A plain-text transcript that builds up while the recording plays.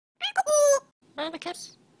Parakeet.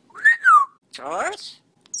 George.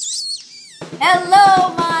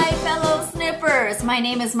 Hello, my fellow sniffers. My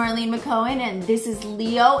name is Marlene McCohen, and this is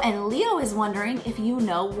Leo. And Leo is wondering if you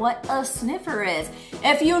know what a sniffer is.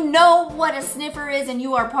 If you know what a sniffer is and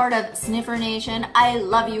you are part of Sniffer Nation, I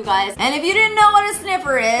love you guys. And if you didn't know what a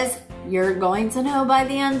sniffer is, you're going to know by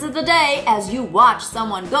the end of the day as you watch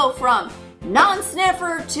someone go from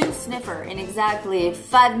non-sniffer to sniffer in exactly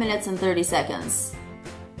 5 minutes and 30 seconds.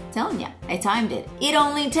 I'm telling you, I timed it. It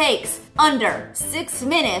only takes under 6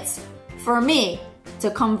 minutes for me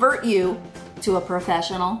to convert you to a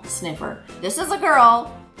professional sniffer. This is a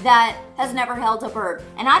girl that has never held a bird.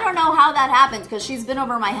 And I don't know how that happened because she's been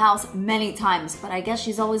over my house many times, but I guess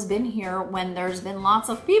she's always been here when there's been lots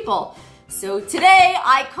of people. So today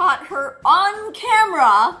I caught her on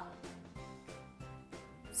camera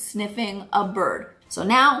sniffing a bird. So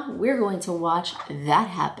now we're going to watch that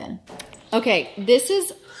happen. Okay, this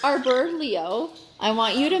is our bird Leo. I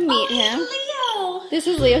want you to meet him. Leo! This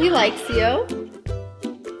is Leo, he likes you.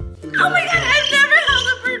 Oh my god, I've never held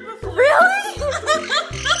a bird before. Really?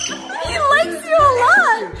 He likes you a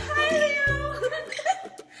lot. Hi, Leo.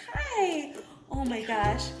 Hi. Oh my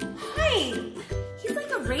gosh. Hi. He's like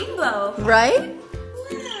a rainbow. Right?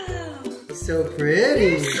 Wow. So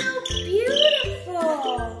pretty. You're so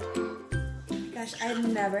beautiful. Gosh, I've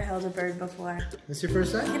never held a bird before. This your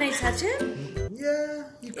first time? Can I touch him? Yeah.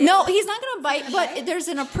 No, he's not gonna bite, but there's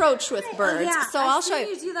an approach with birds. yeah, so I've I'll show seen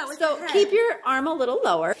you. you do that with So your head. keep your arm a little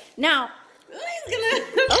lower. Now, He's gonna...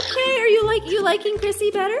 okay, are you liking Chrissy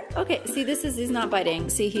better? Okay, see he's not biting.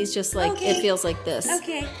 See, he's just like, Okay. it feels like this.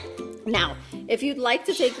 Okay. Now, if you'd like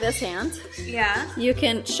to take this hand, Yeah. you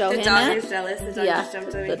can show The him dog it. is jealous. The dog Yeah, just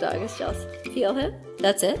jumped on me. the dog is jealous. Feel him.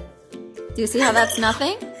 That's it. Do you see how that's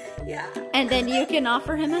nothing? Yeah. And then you can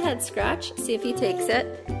offer him a head scratch. See if he takes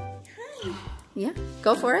it. Hi. Yeah,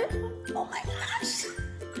 go for it. Oh my gosh.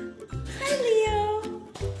 Hi, Leo.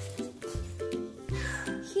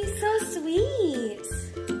 He's so sweet.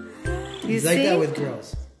 He's like that with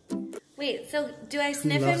girls. Wait, so do I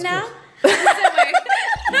sniff loves him now? girls.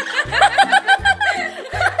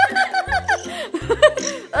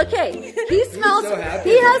 Okay, he smells, so happy.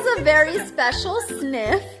 he has a very special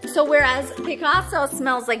sniff. So whereas Picasso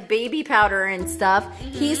smells like baby powder and stuff,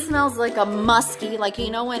 he smells like a musky, like you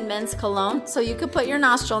know in men's cologne. So you could put your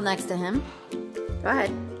nostril next to him. Go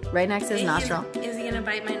ahead, right next to his nostril. Is he gonna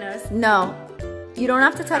bite my nose? No, you don't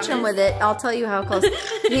have to touch him with it. I'll tell you how close.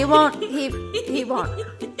 He won't, he won't.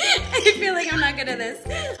 I feel like I'm not good at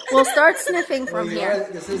this. We'll start sniffing from Well, here.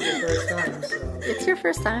 this is your first time, so. It's your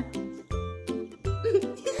first time.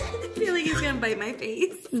 I feel like he's gonna bite my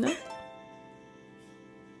face. No.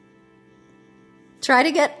 Try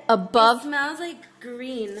to get above. It smells like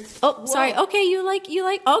green. Oh, sorry. Okay, you like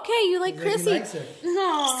Chrissy. He likes it.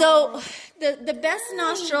 No. So the best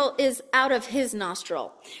nostril is out of his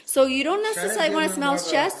nostril. So you don't necessarily give want to him smell more his of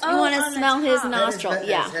a- chest. You Oh, want to on the smell his top. nostril.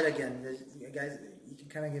 Yeah. His head again. Guys, you can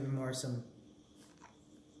kind of give him more some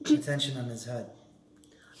attention on his head.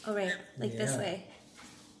 Oh, right. Like this Yeah. way.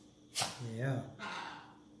 Yeah.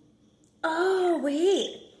 Oh,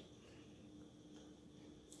 wait.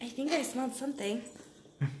 I think I smelled something.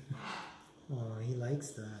 Oh, he likes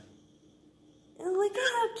that. Look at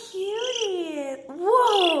how cute he is.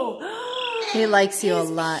 Whoa. He likes you a His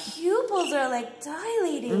lot. pupils are like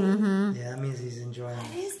dilating. Yeah, that means he's enjoying What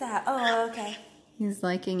it. is that? Oh, okay. He's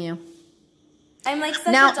liking you. I'm like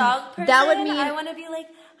such Now, a dog person. that would mean- I want to be like,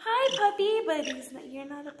 hi, puppy, but you're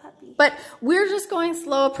not a puppy. But we're just going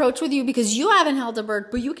slow approach with you because you haven't held a bird,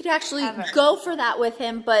 but you could actually Ever. go for that with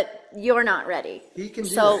him, but you're not ready. He can do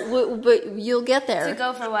So, but you'll get To there.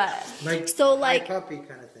 go for what? Like, So, like- high puppy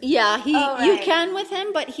kind of thing. Yeah, Oh, you right. can with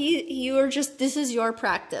him, but you're just, this is your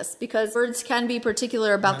practice because birds can be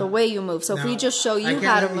particular about the way you move. So if we just show you how to I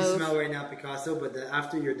can't really move. smell right now Picasso, but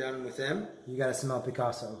after you're done with him, you gotta smell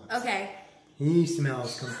Picasso. Okay. He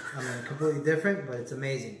smells completely different, but it's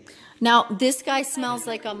amazing. Now, this guy smells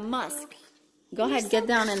like a musk. Go ahead, get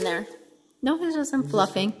down in there. No, he's just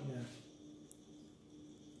fluffing. Yeah.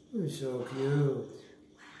 You're so cute.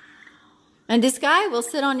 And this guy will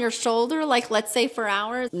sit on your shoulder, like let's say for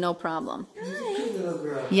hours, no problem. He's a cute little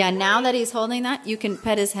girl. Yeah, now that he's holding that, you can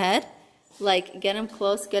pet his head. Like, get him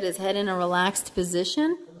close, get his head in a relaxed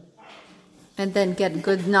position. And then get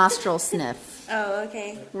good nostril sniff, Oh,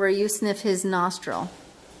 okay. where you sniff his nostril.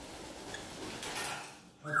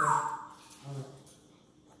 Okay.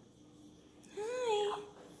 Hi.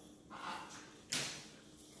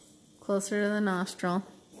 Closer to the nostril.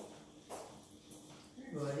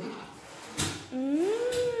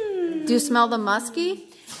 Do you smell the musky?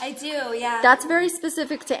 I do, yeah. That's very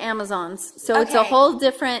specific to Amazons. So it's a Okay. whole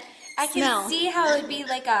different I can see how it'd be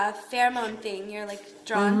like a pheromone thing. You're like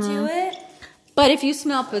drawn to it. But if you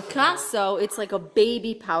smell Picasso, it's like a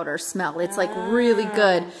baby powder smell. It's like really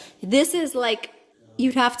good. This is like,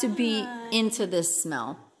 you'd have to be into this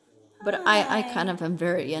smell. But I kind of am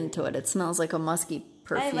very into it. It smells like a musky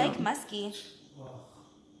perfume. I like musky.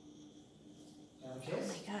 Okay. Oh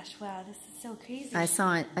my gosh, wow, this is so crazy. I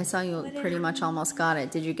saw you pretty much almost got it.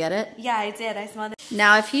 Did you get it? Yeah, I did. I smelled it.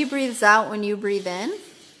 Now, if he breathes out when you breathe in,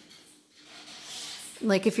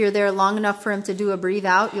 like if you're there long enough for him to do a breathe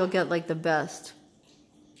out, you'll get like the best.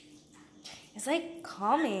 It's like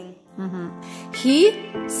calming. He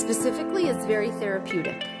specifically is very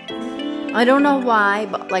therapeutic. I don't know why,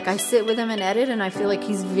 but like I sit with him and edit and I feel like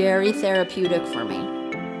he's very therapeutic for me.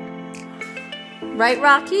 Right,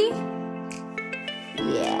 Rocky?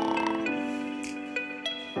 Yeah.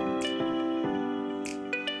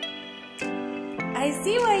 I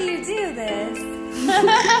see why you do this.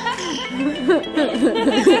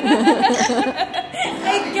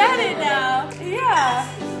 I get it now. Yeah.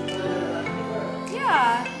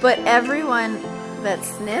 Yeah. But everyone that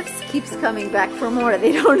sniffs keeps coming back for more.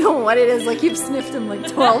 They don't know what it is. Like you've sniffed him like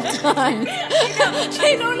 12 times.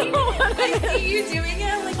 I don't know what I see you doing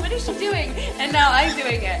it. I'm like, what is she doing? And now I'm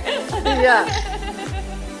doing it. Yeah.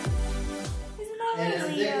 Isn't that And it's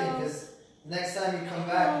right, addicting Leo? because next time you come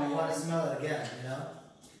back, you want to smell it again, you know?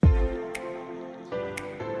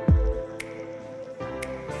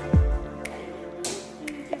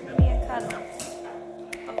 Give me a cuddle.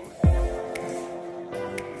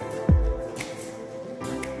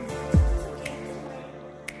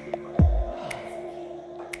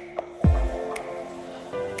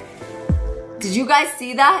 Did you guys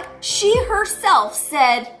see that? She herself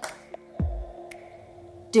said,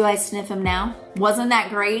 do I sniff him now? Wasn't that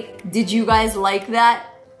great? Did you guys like that?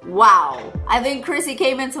 Wow. I think Chrissy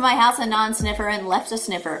came into my house a non-sniffer and left a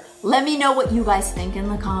sniffer. Let me know what you guys think in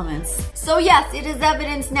the comments. So yes, it is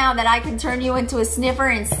evidence now that I can turn you into a sniffer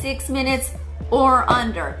in 6 minutes or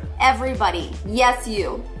under. Everybody, yes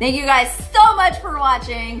you. Thank you guys so much for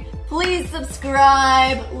watching. Please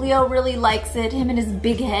subscribe. Leo really likes it. Him and his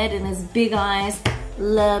big head and his big eyes.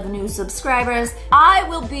 Love new subscribers. I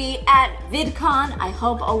will be at VidCon. I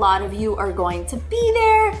hope a lot of you are going to be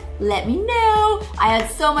there. Let me know. I had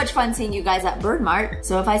so much fun seeing you guys at Bird Mart.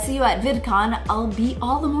 So if I see you at VidCon, I'll be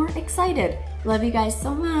all the more excited. Love you guys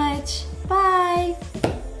so much.